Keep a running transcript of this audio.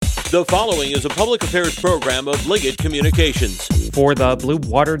The following is a public affairs program of Liggett Communications. For the Blue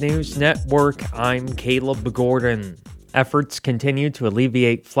Water News Network, I'm Caleb Gordon. Efforts continue to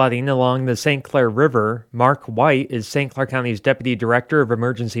alleviate flooding along the St. Clair River. Mark White is St. Clair County's Deputy Director of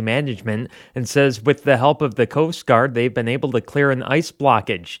Emergency Management and says with the help of the Coast Guard, they've been able to clear an ice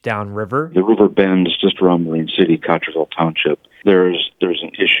blockage downriver. The river bends just around Marine City, Cotterville Township. There's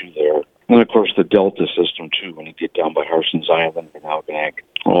an issue there. And, of course, the Delta system, too, when you get down by Harson's Island and Algonac.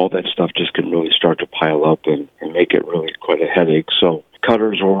 All that stuff just can really start to pile up and make it really quite a headache. So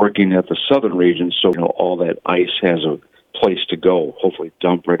cutters are working at the southern region, so all that ice has a place to go, hopefully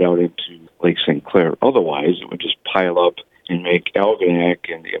dump right out into Lake St. Clair. Otherwise, it would just pile up and make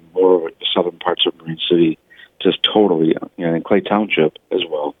Algonac and more of the southern parts of Marine City just totally, and Clay Township as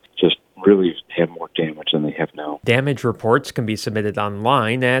well, just really have more damage than they have now. Damage reports can be submitted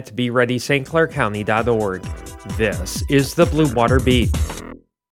online at BeReadyStClairCounty.org. This is the Blue Water Beat.